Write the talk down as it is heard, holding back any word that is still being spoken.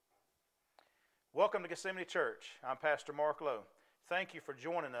Welcome to Gethsemane Church. I'm Pastor Mark Lowe. Thank you for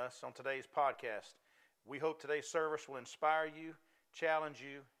joining us on today's podcast. We hope today's service will inspire you, challenge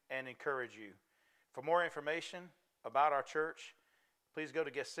you, and encourage you. For more information about our church, please go to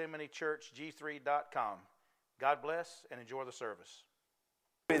GethsemaneChurchG3.com. God bless and enjoy the service.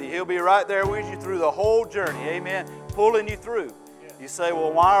 He'll be right there with you through the whole journey, amen, pulling you through. You say,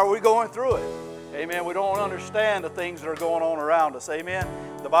 well, why are we going through it? Amen. We don't understand the things that are going on around us, amen.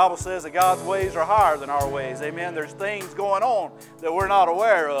 The Bible says that God's ways are higher than our ways, amen. There's things going on that we're not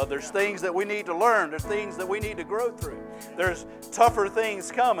aware of. There's things that we need to learn. There's things that we need to grow through. There's tougher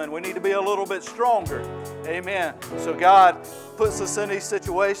things coming. We need to be a little bit stronger, amen. So God puts us in these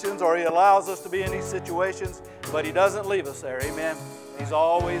situations, or He allows us to be in these situations, but He doesn't leave us there, amen. He's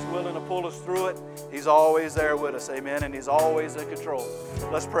always willing to pull us through it. He's always there with us, amen, and He's always in control.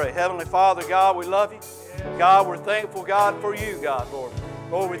 Let's pray. Heavenly Father, God, we love You. God, we're thankful, God, for You, God, Lord.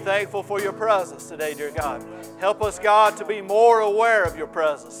 Lord, we're thankful for Your presence today, dear God. Help us, God, to be more aware of Your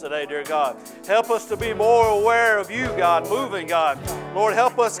presence today, dear God. Help us to be more aware of You, God, moving, God. Lord,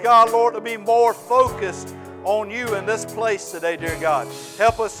 help us, God, Lord, to be more focused on You in this place today, dear God.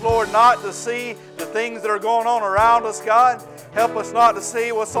 Help us, Lord, not to see the things that are going on around us, God. Help us not to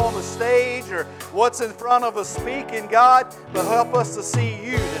see what's on the stage or what's in front of us speaking, God, but help us to see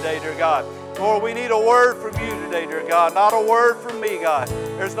You today, dear God. Lord, we need a word from You today, dear God, not a word from me, God.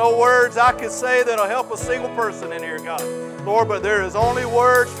 There's no words I could say that'll help a single person in here, God. Lord, but there is only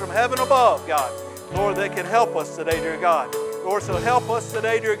words from heaven above, God. Lord, that can help us today, dear God. Lord, so help us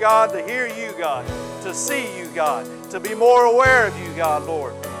today, dear God, to hear You, God, to see You, God, to be more aware of You, God,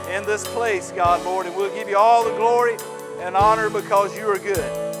 Lord, in this place, God, Lord, and we'll give You all the glory and honor because You are good.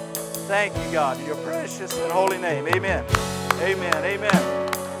 Thank You, God, in Your precious and holy name. Amen. Amen. Amen.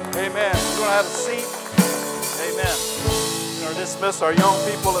 Amen. We're going to have a seat. Amen. We're going to dismiss our young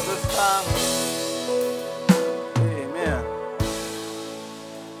people at this time. Amen.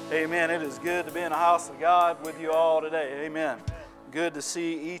 Amen. It is good to be in the house of God with you all today. Amen. Good to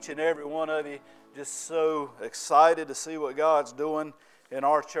see each and every one of you. Just so excited to see what God's doing in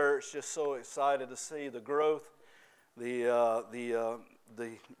our church. Just so excited to see the growth, the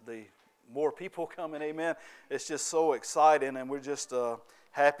more people coming. Amen. It's just so exciting, and we're just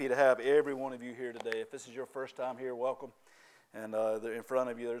happy to have every one of you here today. If this is your first time here, welcome. And in front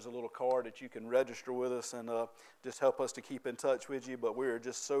of you, there's a little card that you can register with us and just help us to keep in touch with you. But we're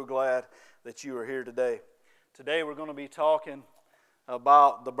just so glad that you are here today. Today we're going to be talking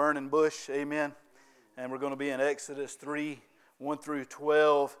about the burning bush, amen. And we're going to be in Exodus 3, 1 through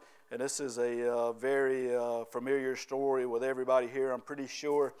 12. And this is a very familiar story with everybody here, I'm pretty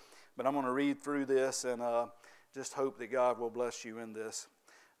sure. But I'm going to read through this and just hope that God will bless you in this.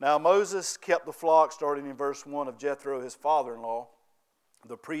 Now Moses kept the flock, starting in verse 1, of Jethro, his father-in-law,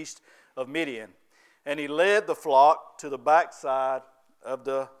 the priest of Midian. And he led the flock to the backside of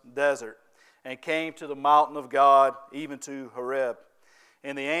the desert and came to the mountain of God, even to Horeb.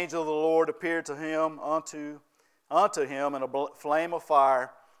 And the angel of the Lord appeared to him unto him in a flame of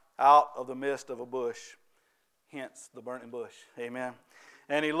fire out of the midst of a bush. Hence the burning bush. Amen.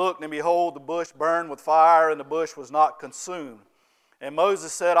 And he looked, and behold, the bush burned with fire, and the bush was not consumed. And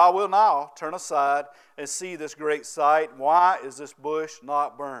Moses said, I will now turn aside and see this great sight. Why is this bush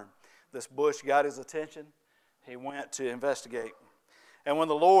not burned? This bush got his attention. He went to investigate. And when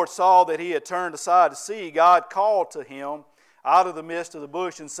the Lord saw that he had turned aside to see, God called to him out of the midst of the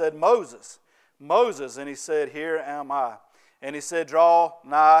bush and said, Moses, Moses. And he said, Here am I. And he said, Draw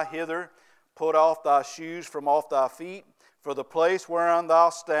nigh hither, put off thy shoes from off thy feet, for the place whereon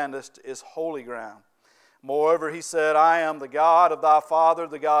thou standest is holy ground. Moreover, he said, I am the God of thy father,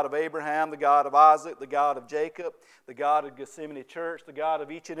 the God of Abraham, the God of Isaac, the God of Jacob, the God of Gethsemane Church, the God of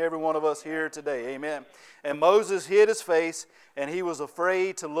each and every one of us here today. Amen. And Moses hid his face, and he was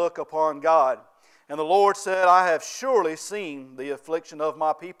afraid to look upon God. And the Lord said, I have surely seen the affliction of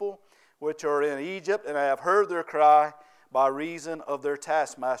my people, which are in Egypt, and I have heard their cry by reason of their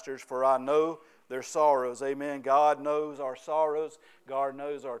taskmasters, for I know their sorrows. Amen. God knows our sorrows. God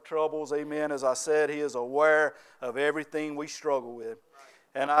knows our troubles. Amen. As I said, He is aware of everything we struggle with.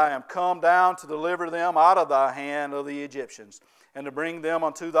 And I am come down to deliver them out of thy hand of the Egyptians, and to bring them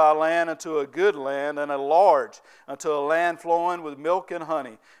unto thy land, unto a good land, and a large, unto a land flowing with milk and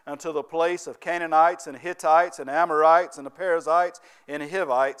honey, unto the place of Canaanites, and Hittites, and Amorites, and the Perizzites, and the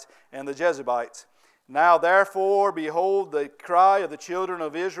Hivites, and the Jebusites. Now therefore, behold, the cry of the children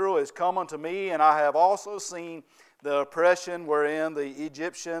of Israel is come unto me, and I have also seen the oppression wherein the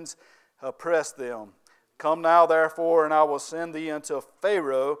Egyptians oppressed them. Come now therefore, and I will send thee unto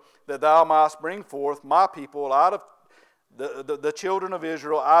Pharaoh, that thou mightst bring forth my people out of the children of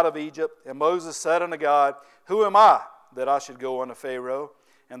Israel out of Egypt. And Moses said unto God, Who am I that I should go unto Pharaoh,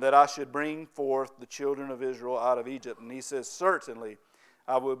 and that I should bring forth the children of Israel out of Egypt? And he says, Certainly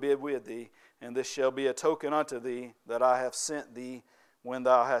I will be with thee, and this shall be a token unto thee that I have sent thee. When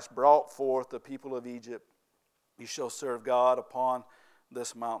thou hast brought forth the people of Egypt, you shall serve God upon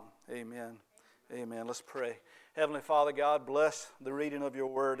this mountain. Amen. Amen. Let's pray. Heavenly Father, God, bless the reading of your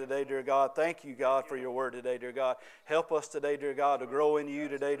word today, dear God. Thank you, God, for your word today, dear God. Help us today, dear God, to grow in you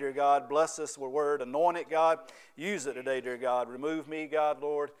today, dear God. Bless this word. Anoint it, God. Use it today, dear God. Remove me, God,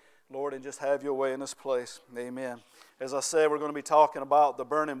 Lord, and just have your way in this place. Amen. As I said, we're going to be talking about the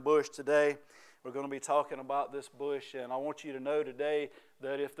burning bush today. We're going to be talking about this bush, and I want you to know today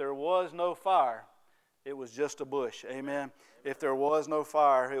that if there was no fire, it was just a bush. Amen. If there was no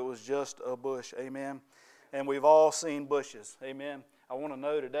fire, it was just a bush. Amen. And we've all seen bushes. Amen. I want to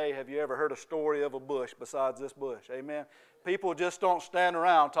know today, have you ever heard a story of a bush besides this bush? Amen. People just don't stand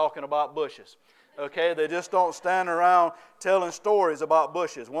around talking about bushes. Okay, they just don't stand around telling stories about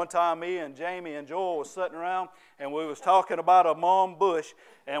bushes. One time me and Jamie and Joel was sitting around and we was talking about a mom bush,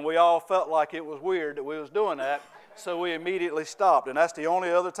 and we all felt like it was weird that we was doing that, so we immediately stopped. And that's the only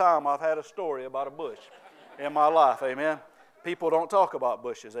other time I've had a story about a bush in my life. Amen. People don't talk about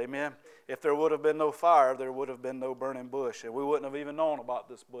bushes. Amen. If there would have been no fire, there would have been no burning bush, and we wouldn't have even known about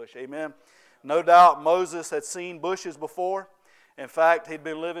this bush. Amen. No doubt Moses had seen bushes before. In fact, he'd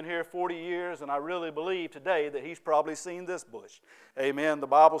been living here 40 years, and I really believe today that he's probably seen this bush. Amen. The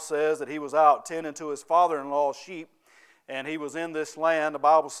Bible says that he was out tending to his father-in-law's sheep, and he was in this land. The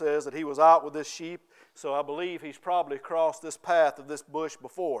Bible says that he was out with this sheep, so I believe he's probably crossed this path of this bush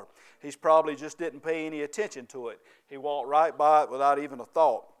before. He's probably just didn't pay any attention to it. He walked right by it without even a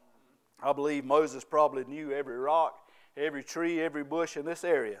thought. I believe Moses probably knew every rock, every tree, every bush in this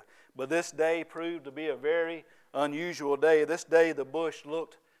area. But this day proved to be a very unusual day. This day the bush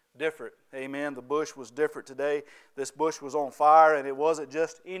looked different. Amen. The bush was different today. This bush was on fire, and it wasn't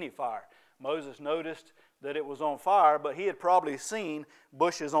just any fire. Moses noticed that it was on fire, but he had probably seen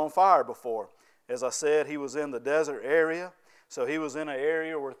bushes on fire before. As I said, he was in the desert area, so he was in an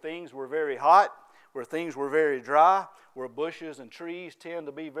area where things were very hot, where things were very dry, where bushes and trees tend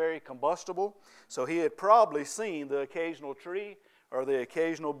to be very combustible. So he had probably seen the occasional tree or the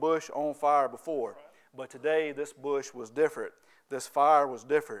occasional bush on fire before. But today, this bush was different. This fire was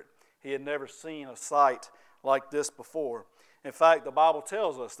different. He had never seen a sight like this before. In fact, the Bible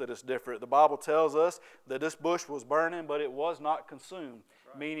tells us that it's different. The Bible tells us that this bush was burning, but it was not consumed,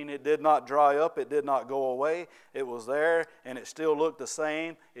 meaning it did not dry up, it did not go away. It was there, and it still looked the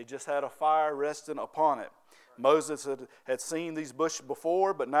same. It just had a fire resting upon it. Moses had seen these bushes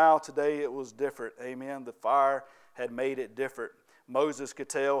before, but now today it was different. Amen. The fire had made it different. Moses could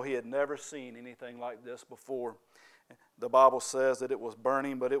tell he had never seen anything like this before. The Bible says that it was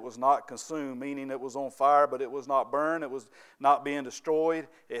burning, but it was not consumed, meaning it was on fire, but it was not burned. It was not being destroyed.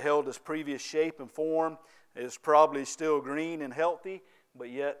 It held its previous shape and form. It was probably still green and healthy, but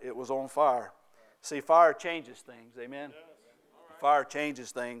yet it was on fire. See, fire changes things. Amen. Fire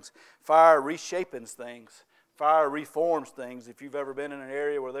changes things. Fire reshapes things. Fire reforms things. If you've ever been in an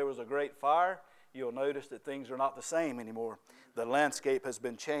area where there was a great fire, you'll notice that things are not the same anymore. The landscape has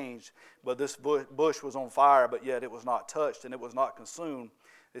been changed, but this bush was on fire, but yet it was not touched and it was not consumed.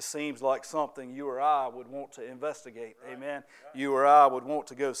 It seems like something you or I would want to investigate. Right. Amen. Right. You or I would want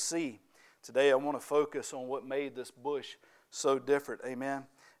to go see. Today I want to focus on what made this bush so different. Amen.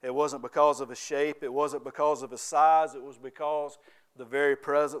 It wasn't because of its shape. It wasn't because of its size. It was because the very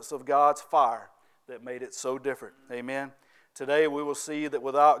presence of God's fire that made it so different. Amen. Today we will see that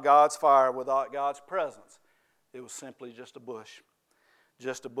without God's fire, without God's presence, it was simply just a bush.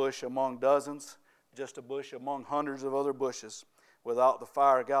 Just a bush among dozens, just a bush among hundreds of other bushes without the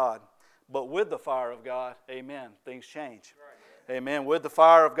fire of God. But with the fire of God, amen, things change. Right. Amen. With the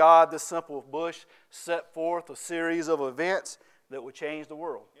fire of God, this simple bush set forth a series of events that would change the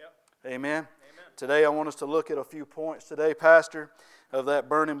world. Yep. Amen. Amen. Today I want us to look at a few points today, Pastor, of that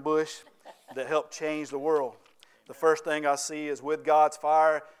burning bush that helped change the world. The first thing I see is with God's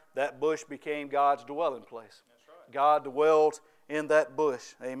fire, that bush became God's dwelling place. God dwelled in that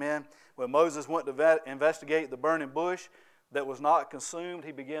bush. Amen. When Moses went to investigate the burning bush that was not consumed,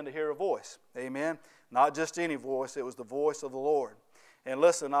 he began to hear a voice. Amen. Not just any voice, it was the voice of the Lord. And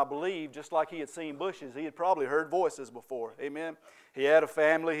listen, I believe just like he had seen bushes, he had probably heard voices before. Amen. He had a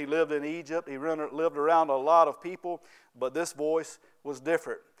family. He lived in Egypt. He lived around a lot of people, but this voice was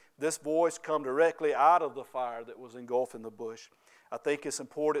different. This voice come directly out of the fire that was engulfing the bush. I think it's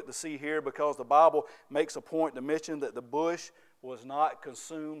important to see here because the Bible makes a point to mention that the bush was not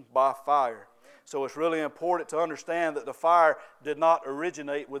consumed by fire. So it's really important to understand that the fire did not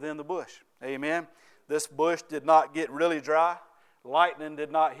originate within the bush. Amen. This bush did not get really dry. Lightning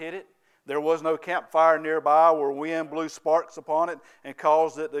did not hit it. There was no campfire nearby where wind blew sparks upon it and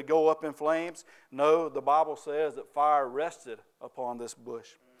caused it to go up in flames. No, the Bible says that fire rested upon this bush.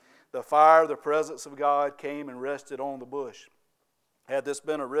 The fire, the presence of God, came and rested on the bush. Had this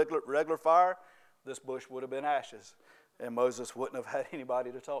been a regular fire, this bush would have been ashes, and Moses wouldn't have had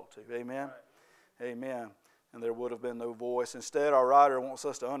anybody to talk to. Amen? Right. Amen. And there would have been no voice. Instead, our writer wants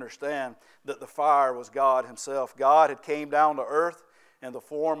us to understand that the fire was God himself. God had came down to earth in the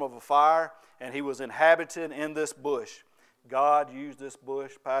form of a fire, and he was inhabited in this bush. God used this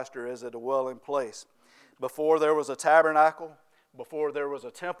bush, Pastor, as a dwelling place. Before there was a tabernacle, before there was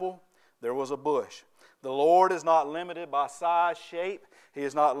a temple, there was a bush. The Lord is not limited by size, shape. He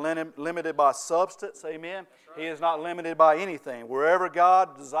is not limited by substance. Amen. Right. He is not limited by anything. Wherever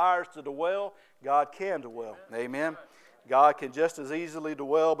God desires to dwell, God can dwell. Amen. God can just as easily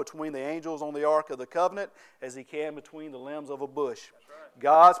dwell between the angels on the Ark of the Covenant as he can between the limbs of a bush. Right.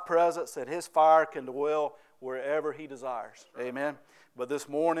 God's presence and his fire can dwell wherever he desires. Right. Amen. But this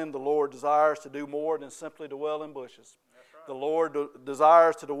morning, the Lord desires to do more than simply dwell in bushes. The Lord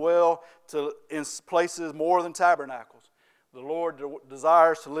desires to dwell in places more than tabernacles. The Lord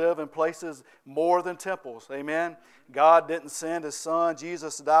desires to live in places more than temples. Amen. God didn't send his son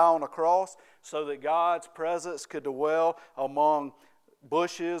Jesus to die on a cross so that God's presence could dwell among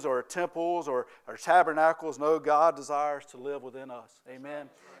bushes or temples or tabernacles. No, God desires to live within us. Amen.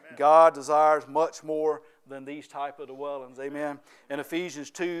 God desires much more than these type of dwellings. Amen. In Ephesians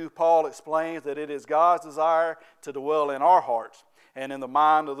 2, Paul explains that it is God's desire to dwell in our hearts and in the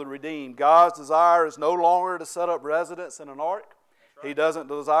mind of the redeemed. God's desire is no longer to set up residence in an ark. Right. He doesn't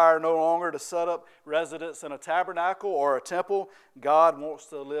desire no longer to set up residence in a tabernacle or a temple. God wants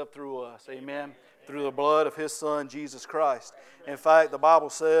to live through us. Amen. Through the blood of his Son, Jesus Christ. In fact, the Bible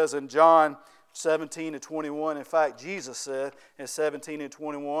says in John 17 and 21, in fact, Jesus said in 17 and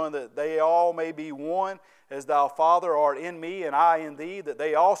 21 that they all may be one as thou, Father, art in me and I in thee, that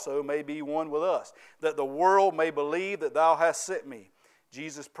they also may be one with us, that the world may believe that thou hast sent me.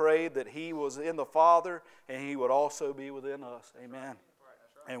 Jesus prayed that he was in the Father and he would also be within us. Amen.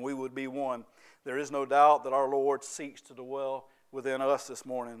 And we would be one. There is no doubt that our Lord seeks to dwell within us this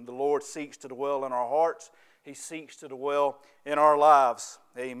morning. The Lord seeks to dwell in our hearts. He seeks to dwell in our lives.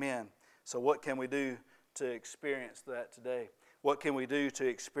 Amen. So what can we do to experience that today? What can we do to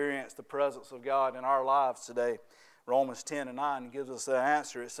experience the presence of God in our lives today? Romans 10 and 9 gives us the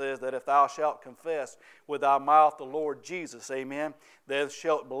answer. It says that if thou shalt confess with thy mouth the Lord Jesus, amen, thou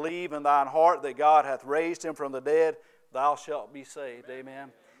shalt believe in thine heart that God hath raised him from the dead, thou shalt be saved.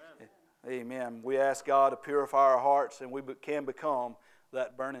 Amen. Amen. Amen. We ask God to purify our hearts and we can become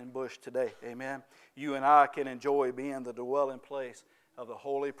that burning bush today. Amen. You and I can enjoy being the dwelling place of the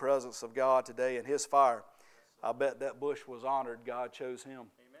holy presence of God today in his fire. I bet that bush was honored. God chose him.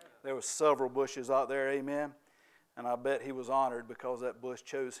 Amen. There were several bushes out there, amen. And I bet he was honored because that bush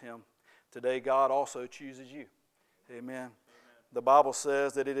chose him. Today God also chooses you. Amen. Amen. The Bible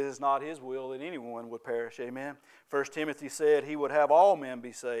says that it is not his will that anyone would perish. Amen. 1 Timothy said he would have all men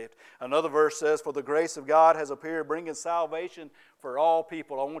be saved. Another verse says, for the grace of God has appeared, bringing salvation for all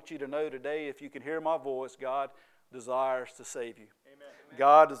people. I want you to know today, if you can hear my voice, God desires to save you.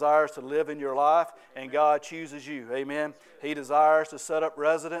 God desires to live in your life, and God chooses you. Amen. He desires to set up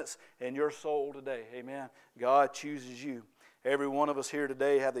residence in your soul today. Amen. God chooses you. Every one of us here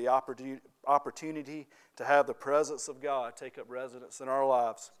today have the opportunity to have the presence of God take up residence in our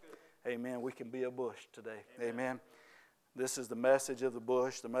lives. Amen. We can be a bush today. Amen. This is the message of the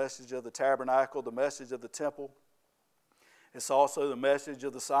bush, the message of the tabernacle, the message of the temple. It's also the message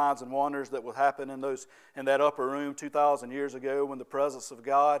of the signs and wonders that will happen in that upper room 2,000 years ago when the presence of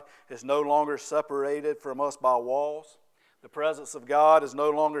God is no longer separated from us by walls. The presence of God is no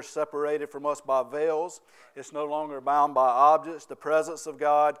longer separated from us by veils. It's no longer bound by objects. The presence of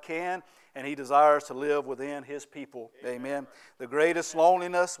God can and he desires to live within his people. Amen. The greatest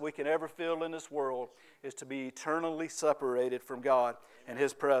loneliness we can ever feel in this world is to be eternally separated from God and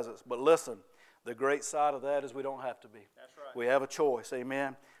his presence. But listen, the great side of that is we don't have to be. That's right. We have a choice,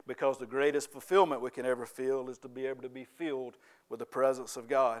 amen, because the greatest fulfillment we can ever feel is to be able to be filled with the presence of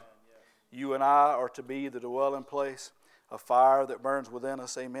God. Yes. You and I are to be the dwelling place, a fire that burns within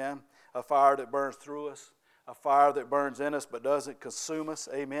us, amen, a fire that burns through us, a fire that burns in us but doesn't consume us,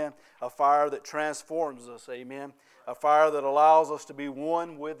 amen, a fire that transforms us, amen, a fire that allows us to be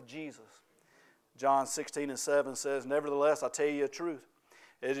one with Jesus. John 16 and 7 says, nevertheless, I tell you the truth.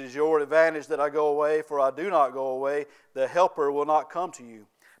 It is your advantage that I go away, for I do not go away. The Helper will not come to you.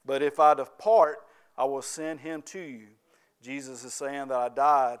 But if I depart, I will send him to you. Jesus is saying that I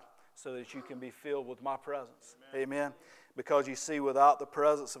died so that you can be filled with my presence. Amen. Because you see, without the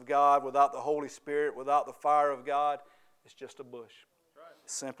presence of God, without the Holy Spirit, without the fire of God, it's just a bush.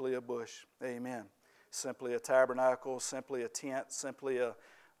 It's simply a bush. Amen. Simply a tabernacle, simply a tent, simply a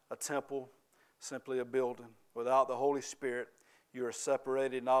temple, simply a building. Without the Holy Spirit, you are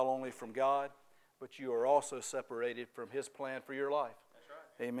separated not only from God, but you are also separated from His plan for your life. That's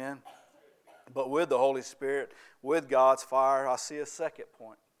right. Amen. But with the Holy Spirit, with God's fire, I see a second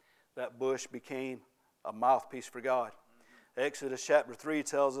point. That bush became a mouthpiece for God. Exodus chapter 3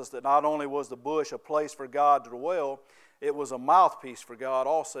 tells us that not only was the bush a place for God to dwell, it was a mouthpiece for God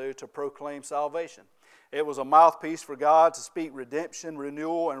also to proclaim salvation. It was a mouthpiece for God to speak redemption,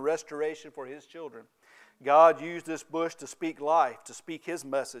 renewal, and restoration for His children. God used this bush to speak life, to speak His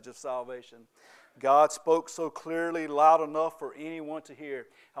message of salvation. God spoke so clearly, loud enough for anyone to hear.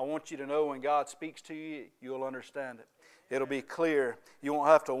 I want you to know when God speaks to you, you'll understand it. It'll be clear. You won't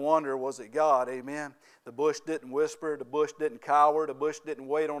have to wonder, was it God? Amen. The bush didn't whisper. The bush didn't cower. The bush didn't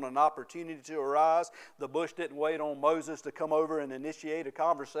wait on an opportunity to arise. The bush didn't wait on Moses to come over and initiate a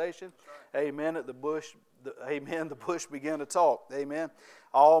conversation. Right. Amen. The bush began to talk. Amen.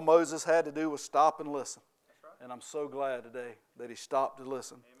 All Moses had to do was stop and listen. Right. And I'm so glad today that he stopped to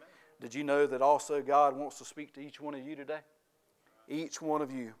listen. Amen. Did you know that also God wants to speak to each one of you today? Each one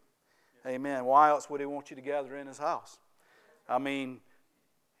of you. Yeah. Amen. Why else would He want you to gather in His house? I mean,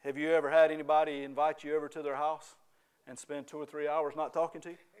 have you ever had anybody invite you over to their house and spend 2 or 3 hours not talking to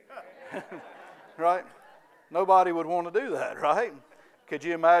you? Right? Nobody would want to do that, right? Could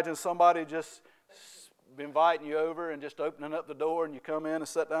you imagine somebody just inviting you over and just opening up the door and you come in and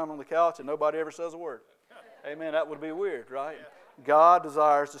sit down on the couch and nobody ever says a word? Amen. That would be weird, right? God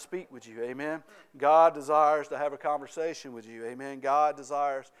desires to speak with you. Amen. God desires to have a conversation with you. Amen. God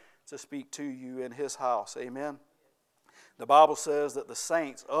desires to speak to you in His house. Amen. The Bible says that the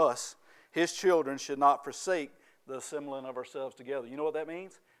saints, us, His children, should not forsake the assembling of ourselves together. You know what that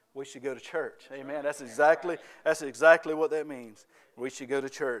means? We should go to church. Amen. That's exactly what that means. We should go to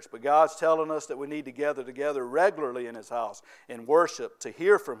church. But God's telling us that we need to gather together regularly in His house in worship to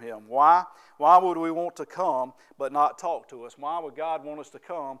hear from Him. Why? Why would we want to come but not talk to us? Why would God want us to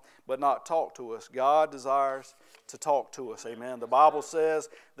come but not talk to us? God desires to talk to us. Amen. The Bible says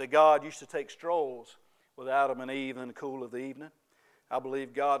that God used to take strolls with Adam and Eve in the cool of the evening. I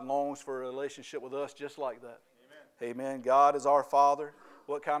believe God longs for a relationship with us just like that. Amen. Amen. God is our Father.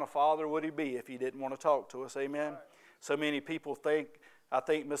 What kind of Father would He be if He didn't want to talk to us? Amen. Right. So many people I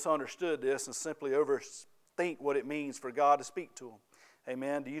think misunderstood this and simply overthink what it means for God to speak to them.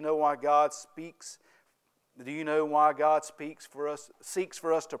 Amen. Do you know why God speaks? Do you know why God seeks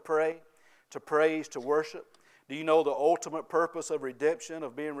for us to pray, to praise, to worship? Do you know the ultimate purpose of redemption,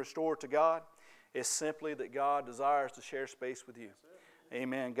 of being restored to God? It's simply that God desires to share space with you.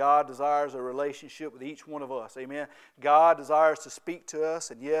 Amen. God desires a relationship with each one of us. Amen. God desires to speak to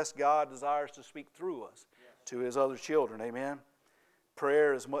us, and yes, God desires to speak through us to His other children. Amen.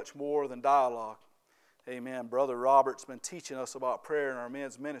 Prayer is much more than dialogue. Amen. Brother Robert's been teaching us about prayer in our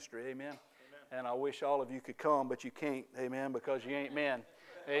men's ministry. Amen. Amen. And I wish all of you could come, but you can't. Amen. Because you ain't men.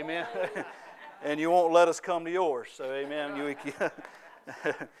 Amen. And you won't let us come to yours. So amen.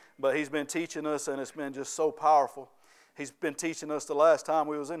 But he's been teaching us, and it's been just so powerful. He's been teaching us the last time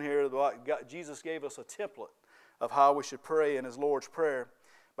we was in here. Jesus gave us a template of how we should pray in His Lord's Prayer.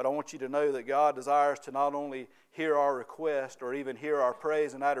 But I want you to know that God desires to not only hear our request or even hear our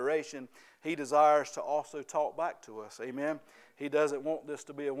praise and adoration, He desires to also talk back to us. Amen. He doesn't want this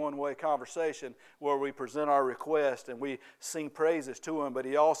to be a one-way conversation where we present our request and we sing praises to Him, but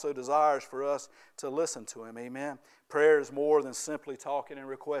He also desires for us to listen to Him. Amen. Prayer is more than simply talking and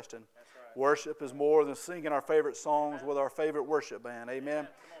requesting. Right. Worship is more than singing our favorite songs with our favorite worship band. Amen.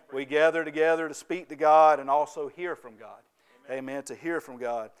 We gather together to speak to God and also hear from God. Amen. To hear from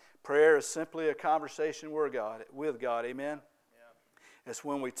God. Prayer is simply a conversation with God. Amen. Yeah. It's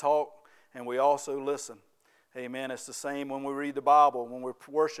when we talk and we also listen. Amen. It's the same when we read the Bible, when we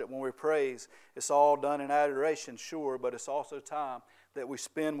worship, when we praise. It's all done in adoration, sure, but it's also time that we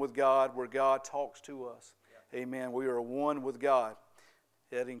spend with God where God talks to us. Yeah. Amen. We are one with God.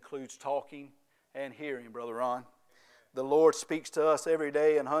 That includes talking and hearing, Brother Ron. The Lord speaks to us every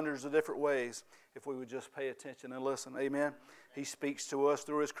day in hundreds of different ways if we would just pay attention and listen. Amen. He speaks to us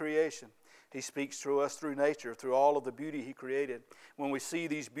through His creation. He speaks to us through nature, through all of the beauty He created. When we see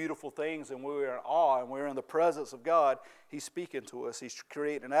these beautiful things and we're in awe and we're in the presence of God, He's speaking to us. He's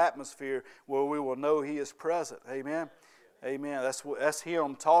creating an atmosphere where we will know He is present. Amen. Amen. That's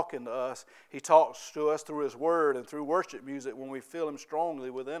Him talking to us. He talks to us through His Word and through worship music when we feel Him strongly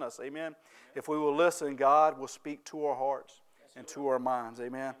within us. Amen. If we will listen, God will speak to our hearts and to our minds.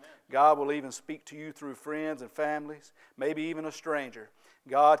 Amen. God will even speak to you through friends and families, maybe even a stranger.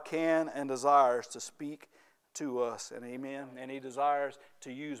 God can and desires to speak to us, and amen. And He desires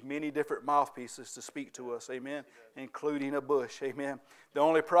to use many different mouthpieces to speak to us, amen, including a bush, amen. The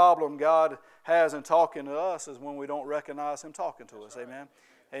only problem God has in talking to us is when we don't recognize Him talking to us, amen.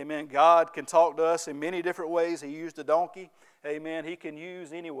 Amen. God can talk to us in many different ways. He used a donkey, amen. He can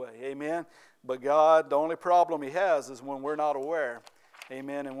use any way, amen. But God, the only problem He has is when we're not aware,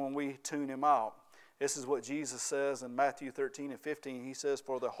 amen, and when we tune Him out. This is what Jesus says in Matthew 13 and 15. He says,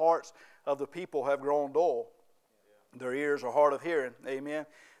 "For the hearts of the people have grown dull. Their ears are hard of hearing." Amen.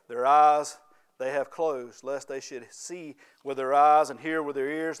 "Their eyes they have closed, lest they should see with their eyes and hear with their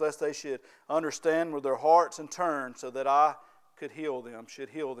ears, lest they should understand with their hearts and turn, so that I should heal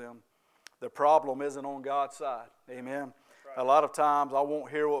them." The problem isn't on God's side. Amen. Right. A lot of times I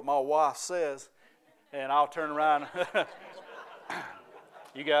won't hear what my wife says, and I'll turn around.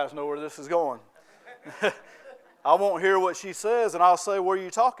 You guys know where this is going. I won't hear what she says, and I'll say, "Where are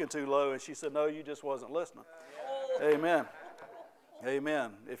you talking to, Lo?" And she said, "No, you just wasn't listening." Amen.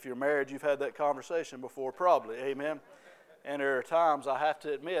 Amen. If you're married, you've had that conversation before, probably. Amen. And there are times I have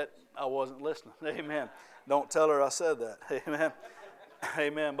to admit I wasn't listening. Amen. Don't tell her I said that. Amen.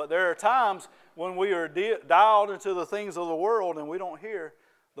 Amen. But there are times when we are dialed into the things of the world and we don't hear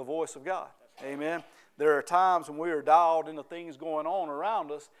the voice of God. Amen. There are times when we are dialed into things going on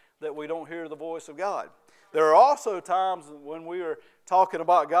around us that we don't hear the voice of God. There are also times when we are talking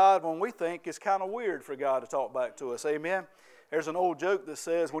about God when we think it's kind of weird for God to talk back to us. Amen. There's an old joke that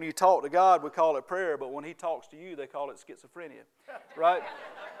says when you talk to God, we call it prayer, but when He talks to you, they call it schizophrenia. Right?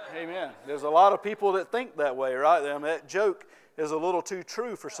 Amen. There's a lot of people that think that way, right? I mean, that joke is a little too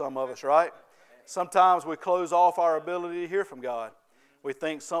true for some of us, right? Sometimes we close off our ability to hear from God. We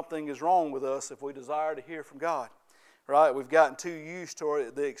think something is wrong with us if we desire to hear from God. Right? We've gotten too used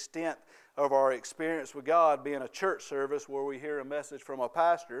to the extent of our experience with God being a church service where we hear a message from a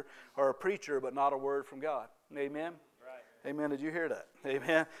pastor or a preacher but not a word from God. Amen? Right. Amen. Did you hear that? Amen.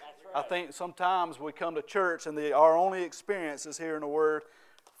 That's right. I think sometimes we come to church and our only experience is hearing a word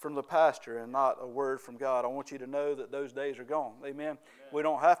from the pastor and not a word from God. I want you to know that those days are gone. Amen? Amen. We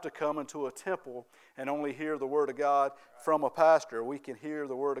don't have to come into a temple and only hear the word of God from a pastor. We can hear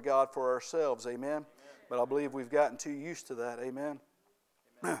the word of God for ourselves. Amen? But I believe we've gotten too used to that. Amen?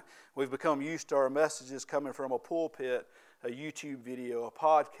 Amen. We've become used to our messages coming from a pulpit, a YouTube video, a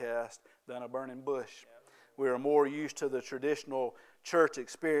podcast, than a burning bush. Yep. We are more used to the traditional church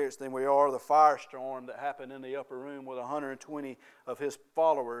experience than we are the firestorm that happened in the upper room with 120 of His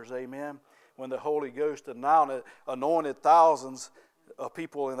followers. Amen? When the Holy Ghost anointed thousands of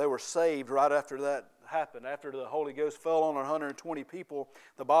people and they were saved right after that happened. After the Holy Ghost fell on 120 people,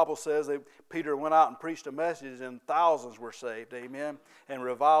 the Bible says that Peter went out and preached a message and thousands were saved. Amen. And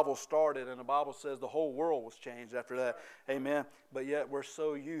revival started, and the Bible says the whole world was changed after that. Amen. But yet we're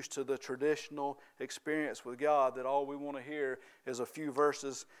so used to the traditional experience with God that all we want to hear is a few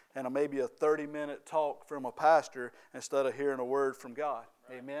verses and maybe a 30-minute talk from a pastor instead of hearing a word from God.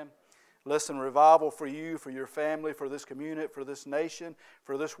 Right. Amen. Listen, revival for you, for your family, for this community, for this nation,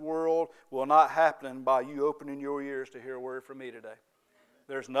 for this world will not happen by you opening your ears to hear a word from me today.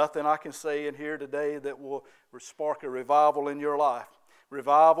 There's nothing I can say in here today that will spark a revival in your life.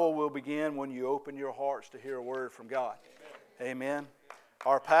 Revival will begin when you open your hearts to hear a word from God. Amen.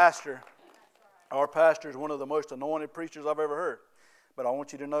 Our pastor is one of the most anointed preachers I've ever heard. But I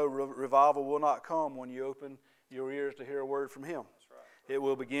want you to know revival will not come when you open your ears to hear a word from Him. It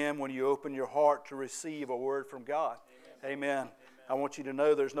will begin when you open your heart to receive a word from God. Amen. Amen. I want you to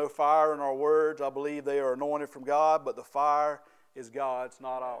know there's no fire in our words. I believe they are anointed from God, but the fire is God's,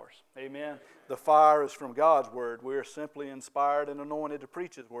 not ours. Amen. The fire is from God's word. We are simply inspired and anointed to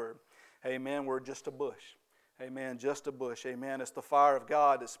preach His word. Amen. We're just a bush. Amen. Just a bush. Amen. It's the fire of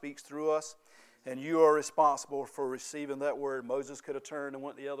God that speaks through us, and you are responsible for receiving that word. Moses could have turned and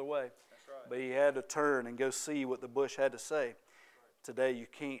went the other way, but he had to turn and go see what the bush had to say. Today you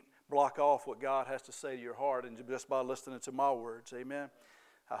can't block off what God has to say to your heart and just by listening to my words. Amen.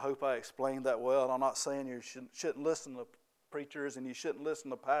 I hope I explained that well. And I'm not saying you shouldn't listen to preachers and you shouldn't listen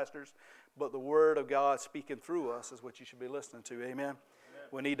to pastors, but the Word of God speaking through us is what you should be listening to. Amen. Amen.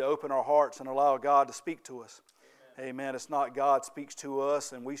 We need to open our hearts and allow God to speak to us. Amen. It's not God speaks to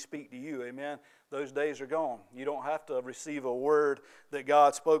us and we speak to you. Amen. Those days are gone. You don't have to receive a word that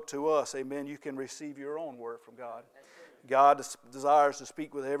God spoke to us. Amen. You can receive your own word from God. God desires to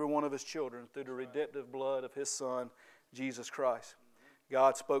speak with every one of His children through the redemptive blood of His Son, Jesus Christ.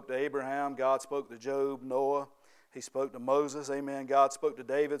 God spoke to Abraham. God spoke to Job, Noah. He spoke to Moses. Amen. God spoke to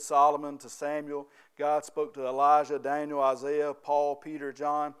David, Solomon, to Samuel. God spoke to Elijah, Daniel, Isaiah, Paul, Peter,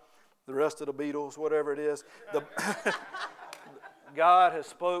 John, the rest of the Beatles, whatever it is. God has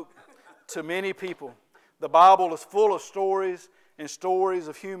spoke to many people. The Bible is full of stories and stories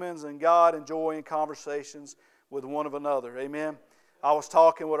of humans and God enjoying conversations with one another. Amen. I was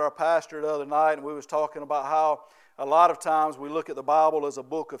talking with our pastor the other night, and we was talking about how a lot of times we look at the Bible as a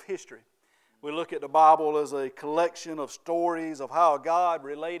book of history. We look at the Bible as a collection of stories of how God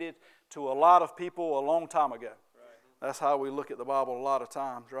related to a lot of people a long time ago. That's how we look at the Bible a lot of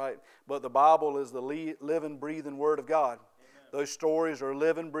times, right? But the Bible is the living, breathing Word of God. Those stories are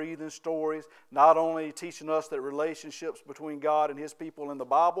living, breathing stories, not only teaching us that relationships between God and His people in the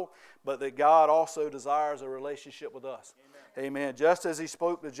Bible, but that God also desires a relationship with us. Amen. Just as He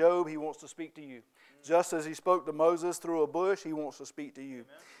spoke to Job, He wants to speak to you. Just as He spoke to Moses through a bush, He wants to speak to you.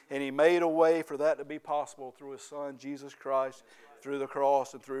 And He made a way for that to be possible through His Son, Jesus Christ, through the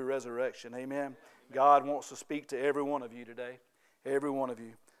cross and through resurrection. Amen. God wants to speak to every one of you today. Every one of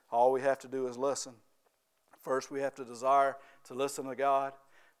you. All we have to do is listen. First, we have to desire to listen to God.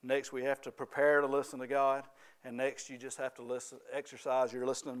 Next, we have to prepare to listen to God. And next, you just have to listen, exercise your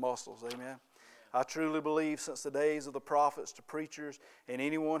listening muscles. Amen. I truly believe since the days of the prophets to preachers and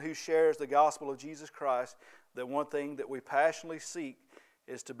anyone who shares the gospel of Jesus Christ, that one thing that we passionately seek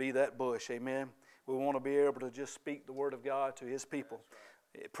is to be that bush. Amen. We want to be able to just speak the word of God to His people.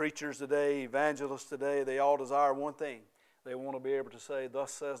 Preachers today, evangelists today, they all desire one thing. They want to be able to say,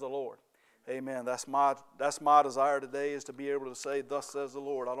 "Thus says the Lord." Amen. That's my desire today, is to be able to say, "Thus says the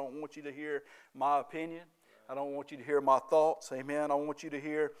Lord." I don't want you to hear my opinion. I don't want you to hear my thoughts. Amen. I want you to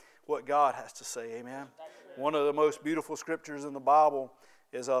hear what God has to say. Amen. One of the most beautiful scriptures in the Bible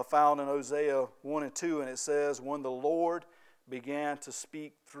is found in Hosea 1 and 2, and it says, when the Lord began to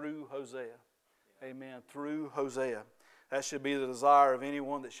speak through Hosea. Amen. Through Hosea. That should be the desire of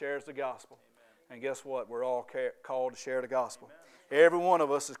anyone that shares the gospel. And guess what? We're all called to share the gospel. Every one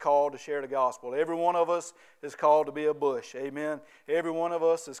of us is called to share the gospel. Every one of us is called to be a bush. Amen. Every one of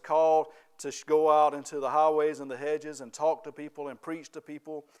us is called to go out into the highways and the hedges and talk to people and preach to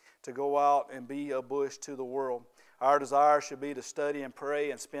people, to go out and be a bush to the world. Our desire should be to study and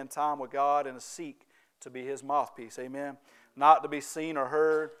pray and spend time with God and to seek to be His mouthpiece. Amen. Not to be seen or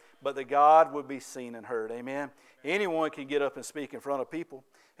heard, but that God would be seen and heard. Amen. Anyone can get up and speak in front of people.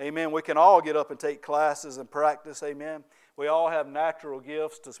 Amen. We can all get up and take classes and practice. Amen. We all have natural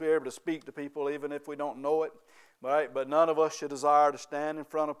gifts to be able to speak to people even if we don't know it. Right? But none of us should desire to stand in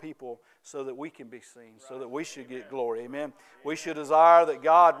front of people so that we can be seen, so that we should get glory. Amen. We should desire that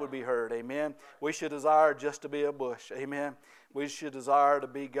God would be heard. Amen. We should desire just to be a bush. Amen. We should desire to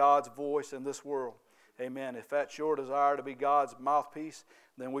be God's voice in this world. Amen. If that's your desire to be God's mouthpiece,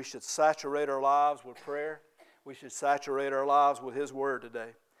 then we should saturate our lives with prayer. We should saturate our lives with His Word today.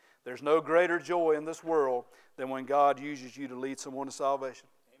 There's no greater joy in this world than when God uses you to lead someone to salvation.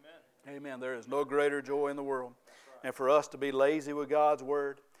 Amen. Amen. There is no greater joy in the world. And for us to be lazy with God's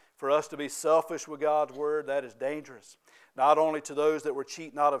Word, for us to be selfish with God's Word, that is dangerous. Not only to those that were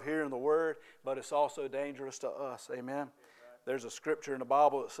cheating out of hearing the Word, but it's also dangerous to us. Amen. There's a scripture in the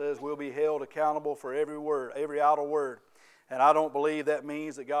Bible that says we'll be held accountable for every word, every idle word. And I don't believe that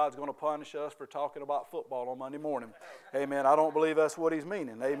means that God's going to punish us for talking about football on Monday morning. Amen. I don't believe that's what He's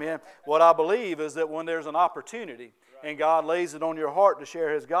meaning. Amen. What I believe is that when there's an opportunity and God lays it on your heart to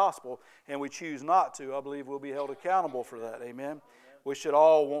share His gospel and we choose not to, I believe we'll be held accountable for that. Amen. We should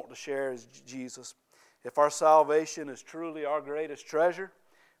all want to share Jesus. If our salvation is truly our greatest treasure,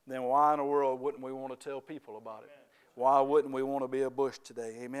 then why in the world wouldn't we want to tell people about it? Why wouldn't we want to be a bush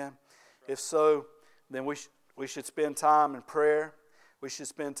today? Amen. If so, then we should spend time in prayer. We should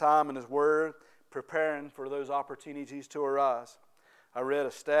spend time in His Word, preparing for those opportunities to arise. I read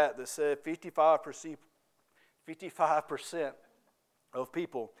a stat that said 55% of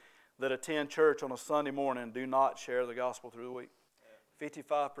people that attend church on a Sunday morning do not share the gospel through the week.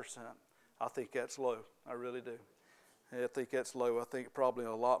 55%. I think that's low. I really do. I think that's low. I think probably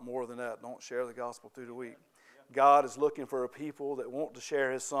a lot more than that don't share the gospel through the week. God is looking for a people that want to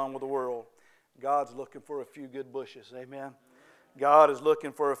share His Son with the world. God's looking for a few good bushes. Amen. God is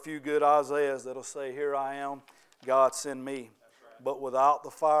looking for a few good Isaiahs that'll say, "Here I am, God send me." But without the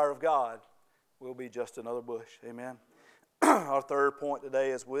fire of God, we'll be just another bush. Amen. Our third point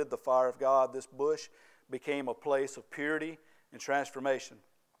today is with the fire of God, this bush became a place of purity and transformation.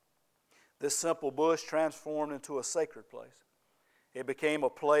 This simple bush transformed into a sacred place. It became a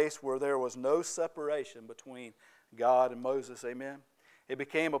place where there was no separation between God and Moses. Amen. It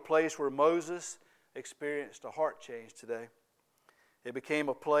became a place where Moses experienced a heart change today. It became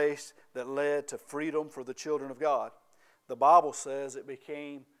a place that led to freedom for the children of God. The Bible says it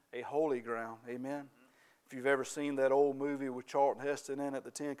became a holy ground. Amen. If you've ever seen that old movie with Charlton Heston in it,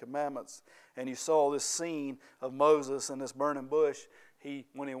 The Ten Commandments, and you saw this scene of Moses in this burning bush,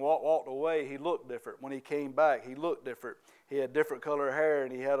 when he walked away, he looked different. When he came back, he looked different. He had different color hair,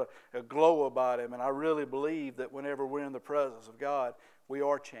 and he had a glow about him. And I really believe that whenever we're in the presence of God, we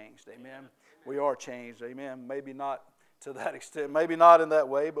are changed. Amen. We are changed. Amen. Maybe not to that extent, maybe not in that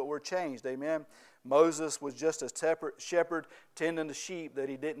way, but we're changed. Amen. Moses was just a shepherd tending the sheep that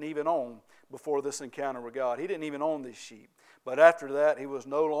he didn't even own before this encounter with God. He didn't even own these sheep. But after that, he was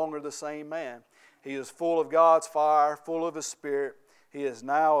no longer the same man. He is full of God's fire, full of His Spirit. He is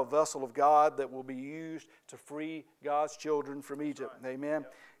now a vessel of God that will be used to free God's children from Egypt. Amen.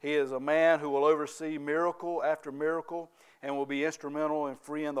 He is a man who will oversee miracle after miracle and will be instrumental in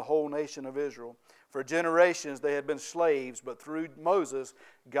freeing the whole nation of Israel. For generations they had been slaves, but through Moses,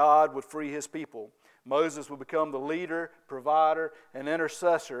 God would free His people. Moses would become the leader, provider, and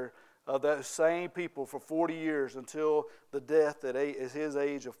intercessor of that same people for 40 years until the death at his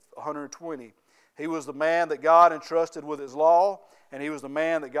age of 120. He was the man that God entrusted with His law, and he was the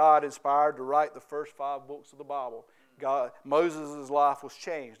man that God inspired to write the first 5 books of the Bible. Moses' life was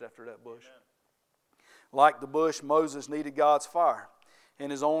changed after that bush. Like the bush, Moses needed God's fire. In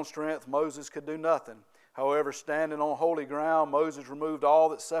his own strength, Moses could do nothing. However, standing on holy ground, Moses removed all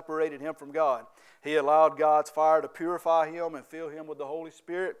that separated him from God. He allowed God's fire to purify him and fill him with the Holy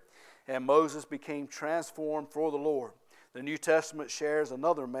Spirit, and Moses became transformed for the Lord. The New Testament shares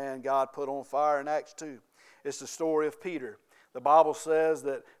another man God put on fire in Acts 2. It's the story of Peter. The Bible says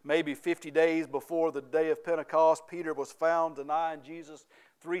that maybe 50 days before the day of Pentecost, Peter was found denying Jesus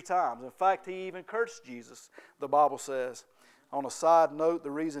 3 times. In fact, he even cursed Jesus, the Bible says. On a side note,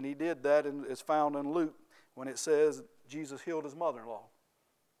 the reason he did that is found in Luke when it says Jesus healed his mother-in-law.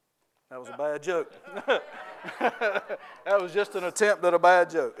 That was a bad joke. That was just an attempt at a bad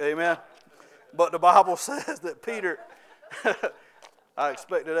joke. Amen. But the Bible says that Peter, I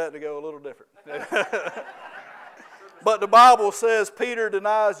expected that to go a little different. But the Bible says Peter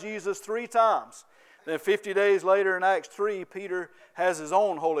denies Jesus 3 times. Then 50 days later in Acts 3, Peter has his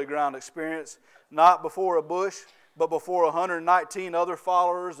own holy ground experience, not before a bush, but before 119 other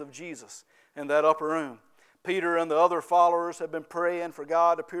followers of Jesus in that upper room. Peter and the other followers have been praying for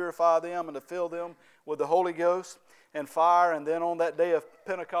God to purify them and to fill them with the Holy Ghost and fire. And then on that day of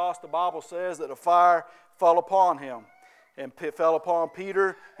Pentecost, the Bible says that a fire fell upon him and fell upon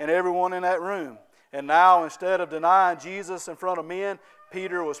Peter and everyone in that room. And now, instead of denying Jesus in front of men,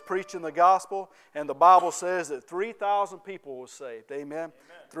 Peter was preaching the gospel, and the Bible says that 3,000 people were saved. Amen?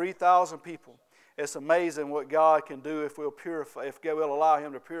 3,000 people. It's amazing what God can do if we'll allow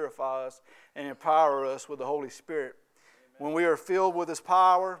Him to purify us and empower us with the Holy Spirit. When we are filled with His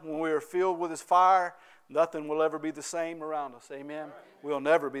power, when we are filled with His fire, nothing will ever be the same around us. Amen? We'll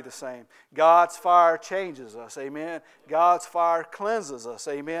never be the same. God's fire changes us. Amen? God's fire cleanses us.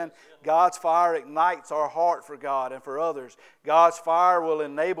 Amen? God's fire ignites our heart for God and for others. God's fire will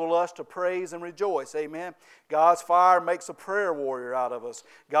enable us to praise and rejoice. Amen? God's fire makes a prayer warrior out of us.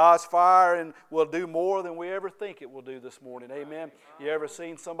 God's fire will do more than we ever think it will do this morning. Amen? You ever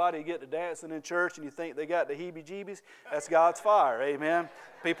seen somebody get to dancing in church and you think they got the heebie-jeebies? That's God's fire. Amen?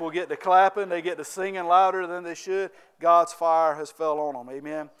 People get to clapping, they get to singing louder than they should. God's fire has fell on them.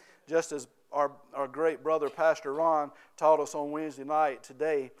 Amen? Just as our great brother, Pastor Ron, taught us on Wednesday night,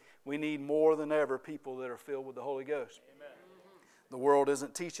 today, we need more than ever people that are filled with the Holy Ghost. Amen. The world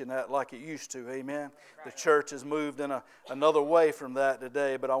isn't teaching that like it used to. Amen? The church has moved in another way from that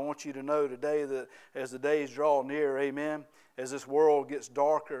today. But I want you to know today that as the days draw near, amen, as this world gets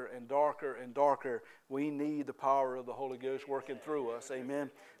darker and darker and darker, we need the power of the Holy Ghost working through us. Amen.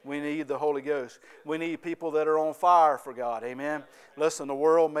 We need the Holy Ghost. We need people that are on fire for God. Amen. Listen, the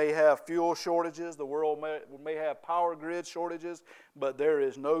world may have fuel shortages. The world may have power grid shortages, but there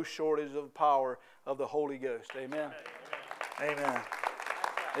is no shortage of the power of the Holy Ghost. Amen. Amen.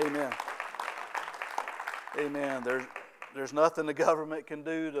 Amen. Amen. There's nothing the government can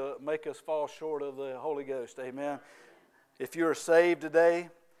do to make us fall short of the Holy Ghost. Amen. If you're saved today,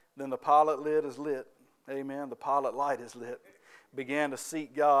 then the pilot lid is lit. Amen. The pilot light is lit. Begin to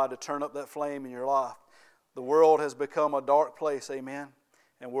seek God to turn up that flame in your life. The world has become a dark place. Amen.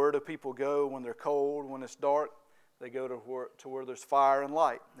 And where do people go when they're cold, when it's dark? They go to where there's fire and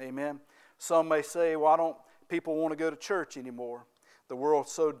light. Amen. Some may say, why don't people want to go to church anymore? The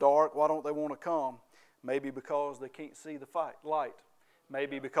world's so dark, why don't they want to come? Maybe because they can't see the light.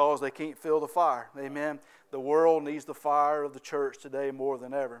 Maybe because they can't feel the fire. Amen. The world needs the fire of the church today more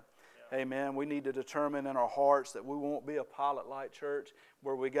than ever. Amen. We need to determine in our hearts that we won't be a pilot light church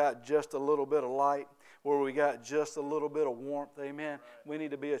where we got just a little bit of light, where we got just a little bit of warmth. Amen. We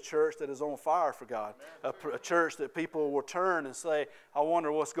need to be a church that is on fire for God. A church that people will turn and say, I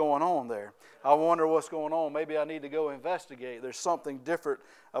wonder what's going on there. I wonder what's going on. Maybe I need to go investigate. There's something different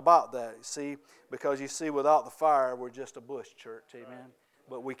about that, you see, because you see, without the fire, we're just a bush church. Amen.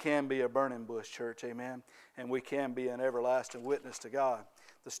 But we can be a burning bush church. Amen. And we can be an everlasting witness to God.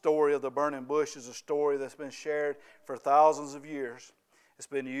 The story of the burning bush is a story that's been shared for thousands of years. It's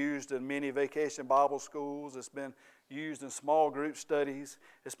been used in many vacation Bible schools. It's been used in small group studies.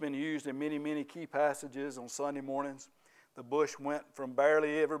 It's been used in many, many key passages on Sunday mornings. The bush went from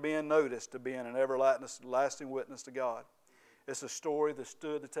barely ever being noticed to being an everlasting witness to God. It's a story that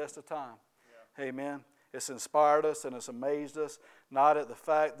stood the test of time. Yeah. Amen. It's inspired us and it's amazed us, not at the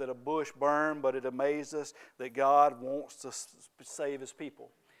fact that a bush burned, but it amazed us that God wants to save His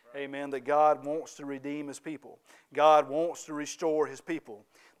people. Right. Amen. That God wants to redeem His people. God wants to restore His people.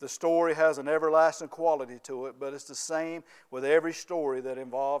 The story has an everlasting quality to it, but it's the same with every story that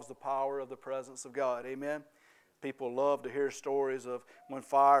involves the power of the presence of God. Amen. People love to hear stories of when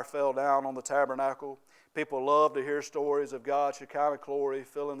fire fell down on the tabernacle. People love to hear stories of God's Shekinah glory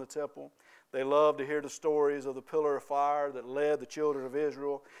filling the temple. They love to hear the stories of the pillar of fire that led the children of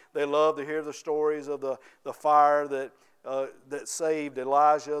Israel. They love to hear the stories of the fire that saved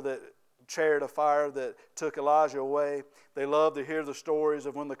Elijah, that chariot of fire that took Elijah away. They love to hear the stories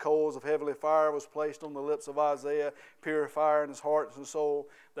of when the coals of heavenly fire was placed on the lips of Isaiah, purifying his heart and soul.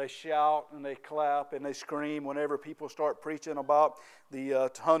 They shout and they clap and they scream whenever people start preaching about the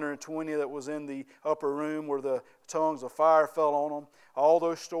 120 that was in the upper room where the tongues of fire fell on them. All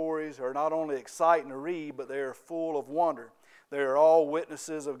those stories are not only exciting to read, but they are full of wonder. They are all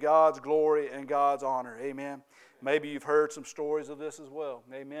witnesses of God's glory and God's honor. Amen. Maybe you've heard some stories of this as well.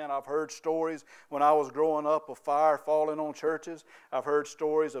 Amen. I've heard stories when I was growing up of fire falling on churches. I've heard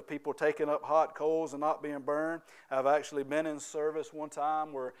stories of people taking up hot coals and not being burned. I've actually been in service one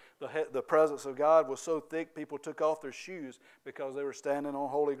time where the presence of God was so thick people took off their shoes because they were standing on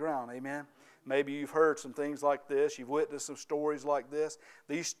holy ground. Amen. Maybe you've heard some things like this. You've witnessed some stories like this.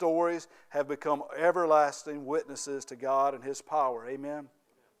 These stories have become everlasting witnesses to God and His power. Amen.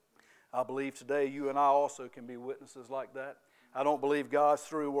 I believe today you and I also can be witnesses like that. I don't believe God's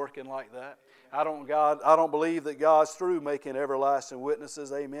through working like that. I don't believe that God's through making everlasting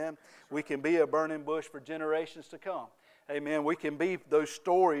witnesses. Amen. We can be a burning bush for generations to come. Amen. We can be those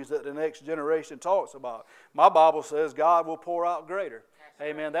stories that the next generation talks about. My Bible says God will pour out greater.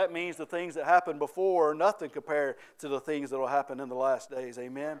 Amen. That means the things that happened before are nothing compared to the things that will happen in the last days.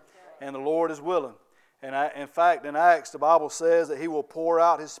 Amen. And the Lord is willing. And in fact, in Acts, the Bible says that He will pour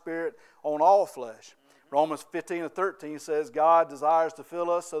out His Spirit on all flesh. Romans 15:13 says, God desires to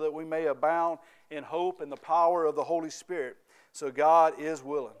fill us so that we may abound in hope and the power of the Holy Spirit. So God is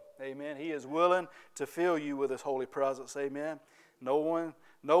willing. Amen. He is willing to fill you with His holy presence. Amen. No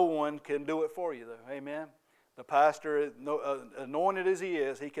one can do it for you, though. Amen. The pastor, anointed as he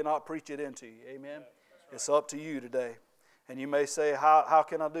is, he cannot preach it into you. Amen. It's up to you today. And you may say, how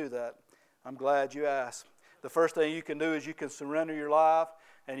can I do that? I'm glad you asked. The first thing you can do is you can surrender your life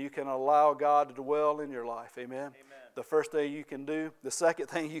and you can allow God to dwell in your life. Amen. Amen. The first thing you can do. The second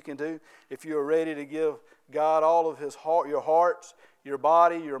thing you can do, if you are ready to give God all of His heart, your hearts, your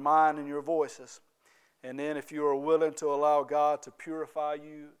body, your mind, and your voices. And then if you are willing to allow God to purify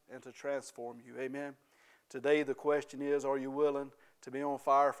you and to transform you. Amen. Today the question is, are you willing to be on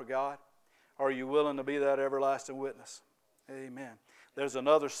fire for God? Are you willing to be that everlasting witness? Amen. There's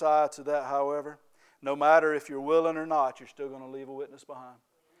another side to that, however. No matter if you're willing or not, you're still going to leave a witness behind.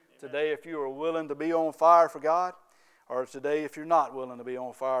 Amen. Today, if you are willing to be on fire for God, or today, if you're not willing to be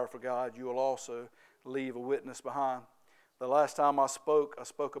on fire for God, you will also leave a witness behind. The last time I spoke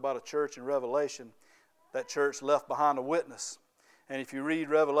about a church in Revelation. That church left behind a witness. And if you read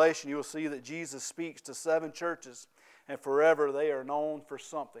Revelation, you'll see that Jesus speaks to 7 churches, and forever they are known for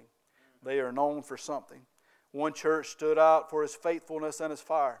something. They are known for something. One church stood out for its faithfulness and its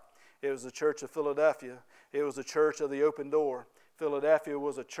fire. It was the church of Philadelphia. It was the church of the open door. Philadelphia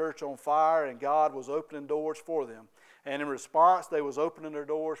was a church on fire, and God was opening doors for them. And in response, they was opening their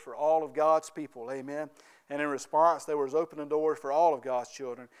doors for all of God's people. Amen. And in response, they was opening doors for all of God's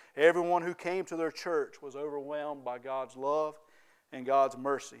children. Everyone who came to their church was overwhelmed by God's love and God's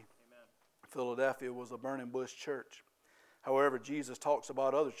mercy. Amen. Philadelphia was a burning bush church. However, Jesus talks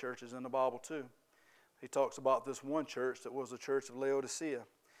about other churches in the Bible too. He talks about this one church that was the church of Laodicea.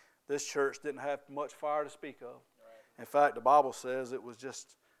 This church didn't have much fire to speak of. Right. In fact, the Bible says it was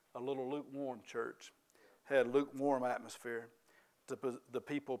just a little lukewarm church. Had a lukewarm atmosphere. the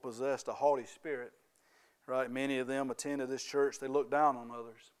people possessed a haughty spirit. Right? Many of them attended this church. They looked down on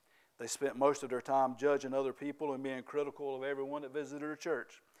others. They spent most of their time judging other people and being critical of everyone that visited their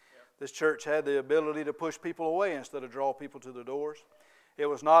church. This church had the ability to push people away instead of draw people to their doors. It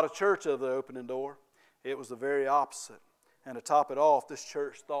was not a church of the opening door. It was the very opposite. And to top it off, this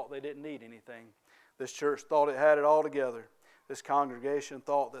church thought they didn't need anything. This church thought it had it all together. This congregation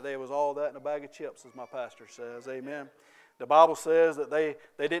thought that they was all that in a bag of chips, as my pastor says. Amen. The Bible says that they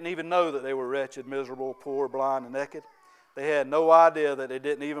didn't even know that they were wretched, miserable, poor, blind, and naked. They had no idea that they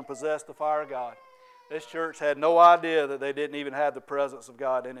didn't even possess the fire of God. This church had no idea that they didn't even have the presence of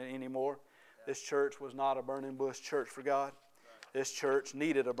God in it anymore. This church was not a burning bush church for God. This church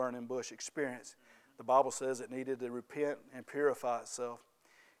needed a burning bush experience. The Bible says it needed to repent and purify itself.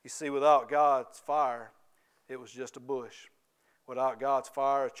 You see, without God's fire, it was just a bush. Without God's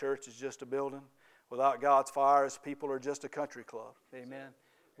fire, a church is just a building. Without God's fire, His people are just a country club. Amen.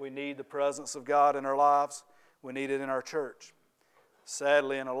 We need the presence of God in our lives. We need it in our church.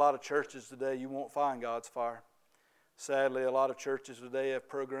 Sadly, in a lot of churches today, you won't find God's fire. Sadly, a lot of churches today have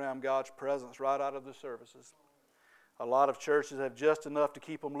programmed God's presence right out of the services. A lot of churches have just enough to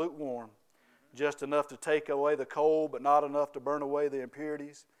keep them lukewarm, just enough to take away the cold, but not enough to burn away the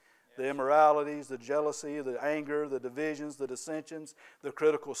impurities, the immoralities, the jealousy, the anger, the divisions, the dissensions, the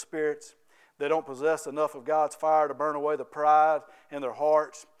critical spirits. They don't possess enough of God's fire to burn away the pride in their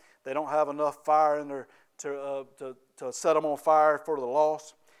hearts. They don't have enough fire in their to set them on fire for the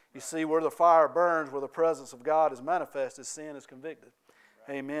lost. You see, where the fire burns, where the presence of God is manifested, sin is convicted.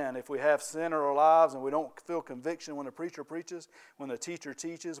 Amen. If we have sin in our lives and we don't feel conviction when the preacher preaches, when the teacher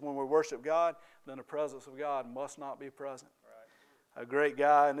teaches, when we worship God, then the presence of God must not be present. A great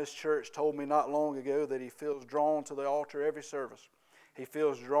guy in this church told me not long ago that he feels drawn to the altar every service. He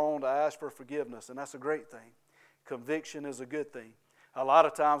feels drawn to ask for forgiveness, and that's a great thing. Conviction is a good thing. A lot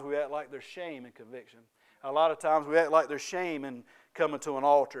of times we act like there's shame in conviction. A lot of times we act like there's shame in coming to an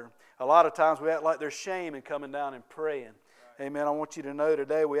altar. A lot of times we act like there's shame in coming down and praying. Right. Amen. I want you to know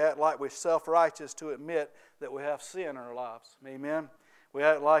today we act like we're self-righteous to admit that we have sin in our lives. Amen. We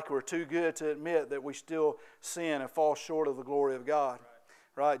act like we're too good to admit that we still sin and fall short of the glory of God.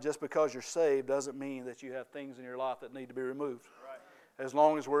 Right? Just because you're saved doesn't mean that you have things in your life that need to be removed. Right. As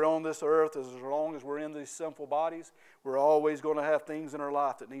long as we're on this earth, as long as we're in these sinful bodies, we're always going to have things in our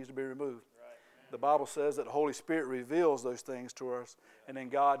life that needs to be removed. The Bible says that the Holy Spirit reveals those things to us, and then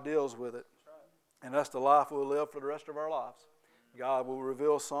God deals with it. And that's the life we'll live for the rest of our lives. God will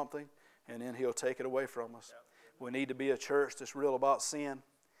reveal something, and then He'll take it away from us. We need to be a church that's real about sin.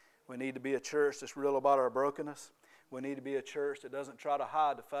 We need to be a church that's real about our brokenness. We need to be a church that doesn't try to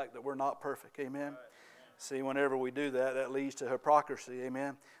hide the fact that we're not perfect. Amen. See, whenever we do that, that leads to hypocrisy.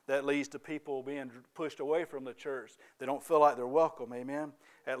 Amen. That leads to people being pushed away from the church. They don't feel like they're welcome. Amen.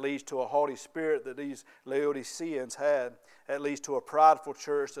 That leads to a haughty spirit that these Laodiceans had. That leads to a prideful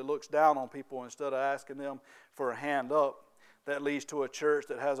church that looks down on people instead of asking them for a hand up. That leads to a church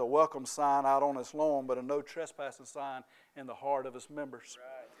that has a welcome sign out on its lawn, but a no trespassing sign in the heart of its members.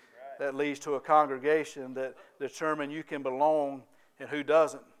 Right. That leads to a congregation that determines you can belong and who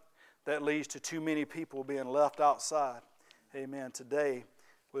doesn't. That leads to too many people being left outside. Amen. Today,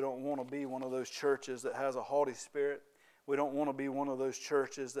 we don't want to be one of those churches that has a haughty spirit. We don't want to be one of those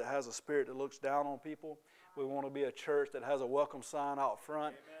churches that has a spirit that looks down on people. We want to be a church that has a welcome sign out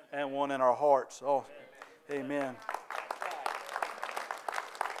front. Amen. And one in our hearts. Oh, amen. Amen.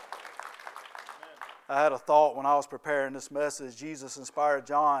 I had a thought when I was preparing this message. Jesus inspired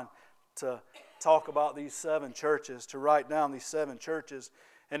John to talk about these 7 churches, to write down these 7 churches.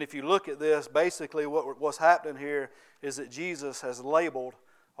 And if you look at this, basically what's happening here is that Jesus has labeled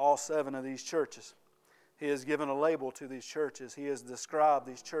all 7 of these churches. He has given a label to these churches. He has described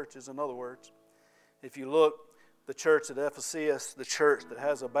these churches, in other words. If you look, the church at Ephesus, the church that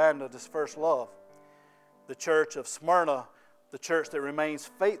has abandoned its first love. The church of Smyrna, the church that remains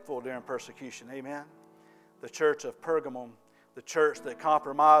faithful during persecution. Amen. The church of Pergamum, the church that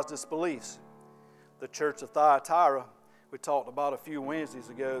compromised its beliefs. The church of Thyatira, we talked about a few Wednesdays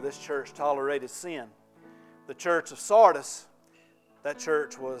ago, this church tolerated sin. The church of Sardis, that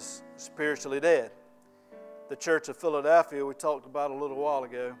church was spiritually dead. The church of Philadelphia, we talked about a little while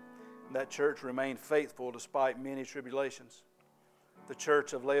ago, that church remained faithful despite many tribulations. The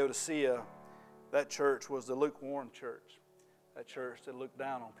church of Laodicea, that church was the lukewarm church. That church that looked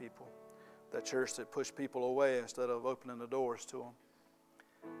down on people. That church that pushed people away instead of opening the doors to them.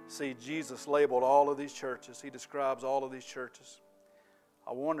 See, Jesus labeled all of these churches. He describes all of these churches.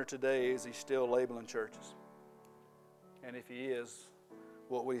 I wonder today, is He still labeling churches? And if He is,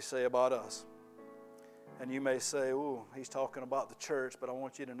 what would He say about us? And you may say, "Ooh, he's talking about the church," but I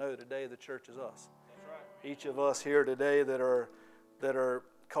want you to know today the church is us. That's right. Each of us here today that are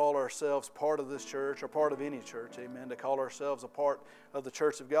call ourselves part of this church or part of any church, amen, to call ourselves a part of the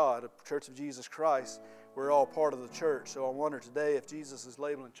church of God, a church of Jesus Christ, we're all part of the church. So I wonder today, if Jesus is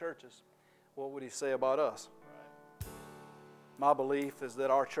labeling churches, what would he say about us? My belief is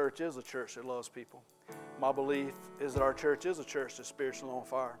that our church is a church that loves people. My belief is that our church is a church that's spiritually on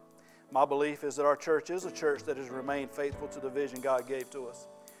fire. My belief is that our church is a church that has remained faithful to the vision God gave to us.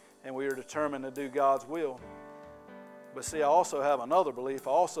 And we are determined to do God's will. But see, I also have another belief.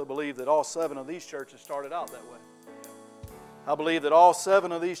 I also believe that all 7 of these churches started out that way. I believe that all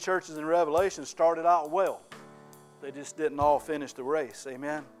 7 of these churches in Revelation started out well. They just didn't all finish the race.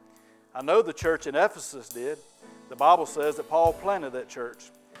 Amen. I know the church in Ephesus did. The Bible says that Paul planted that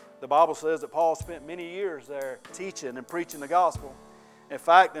church. The Bible says that Paul spent many years there teaching and preaching the gospel. In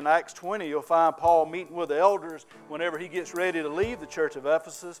fact, in Acts 20, you'll find Paul meeting with the elders whenever he gets ready to leave the church of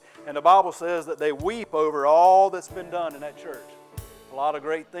Ephesus. And the Bible says that they weep over all that's been done in that church. A lot of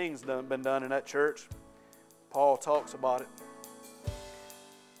great things have been done in that church. Paul talks about it.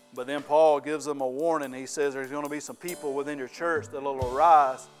 But then Paul gives them a warning. He says there's going to be some people within your church that will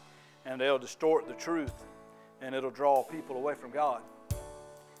arise and they'll distort the truth. And it'll draw people away from God.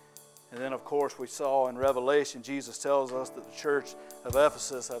 And then, of course, we saw in Revelation, Jesus tells us that the church of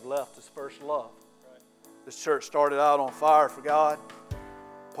Ephesus had left its first love. This church started out on fire for God.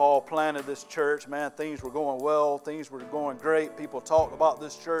 Paul planted this church. Man, things were going well. Things were going great. People talked about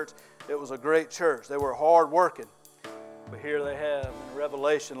this church. It was a great church. They were hard working. But here they have, in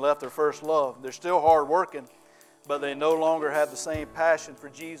Revelation, left their first love. They're still hard working, but they no longer have the same passion for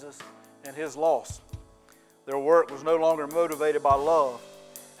Jesus and His lost. Their work was no longer motivated by love.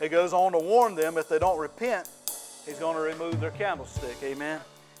 He goes on to warn them if they don't repent, He's going to remove their candlestick, amen?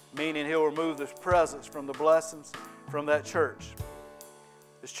 Meaning He'll remove His presence from the blessings from that church.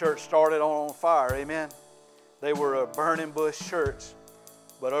 This church started on fire, amen? They were a burning bush church,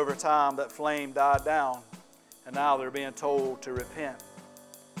 but over time that flame died down, and now they're being told to repent.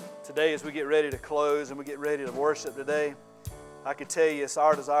 Today, as we get ready to close and we get ready to worship today, I can tell you it's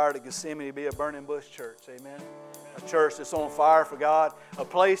our desire at Gethsemane to be a burning bush church, amen? A church that's on fire for God, a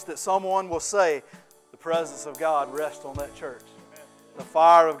place that someone will say, the presence of God rests on that church. The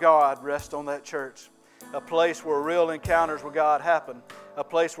fire of God rests on that church. A place where real encounters with God happen. A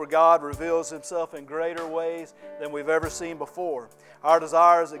place where God reveals Himself in greater ways than we've ever seen before. Our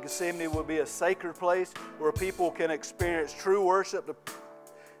desire is that Gethsemane will be a sacred place where people can experience true worship,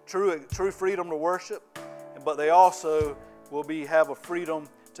 true freedom to worship, but they also will have a freedom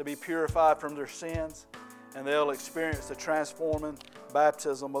to be purified from their sins, and they'll experience the transforming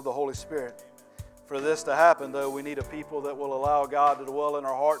baptism of the Holy Spirit. For this to happen, though, we need a people that will allow God to dwell in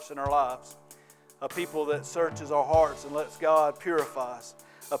our hearts and our lives. A people that searches our hearts and lets God purify us.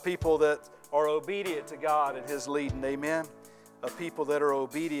 A people that are obedient to God and His leading, amen? A people that are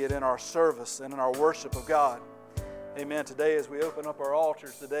obedient in our service and in our worship of God. Amen. Today, as we open up our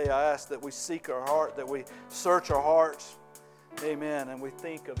altars today, I ask that we seek our heart, that we search our hearts, amen, and we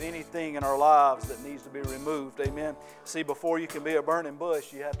think of anything in our lives that needs to be removed, amen. See, before you can be a burning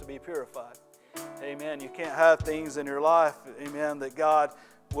bush, you have to be purified, amen. You can't have things in your life, amen,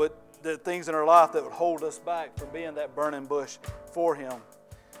 the things in our life that would hold us back from being that burning bush for Him.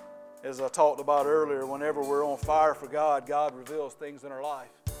 As I talked about earlier, whenever we're on fire for God, God reveals things in our life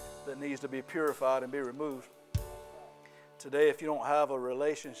that needs to be purified and be removed. Today, if you don't have a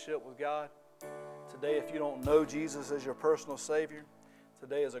relationship with God, today, if you don't know Jesus as your personal Savior,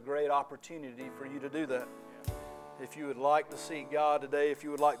 today is a great opportunity for you to do that. If you would like to seek God today, if you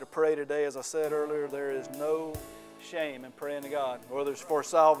would like to pray today, as I said earlier, there is no shame in praying to God. Whether it's for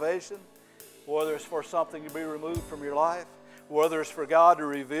salvation, whether it's for something to be removed from your life, whether it's for God to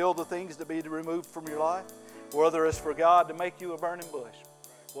reveal the things to be removed from your life, whether it's for God to make you a burning bush.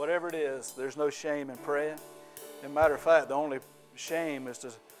 Whatever it is, there's no shame in praying. As a matter of fact, the only shame is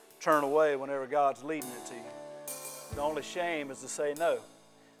to turn away whenever God's leading it to you. The only shame is to say no.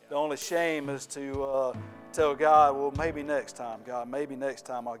 The only shame is to tell God, well, maybe next time, God, maybe next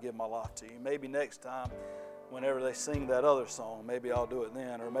time I'll give my life to you. Maybe next time whenever they sing that other song, maybe I'll do it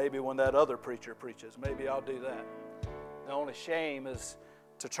then. Or maybe when that other preacher preaches, maybe I'll do that. The only shame is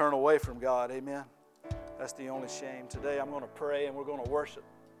to turn away from God, amen? That's the only shame. Today I'm going to pray and we're going to worship.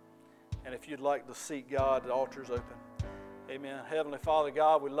 And if you'd like to seek God, the altar's open. Amen. Heavenly Father,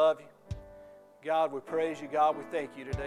 God, we love you. God, we praise you. God, we thank you today.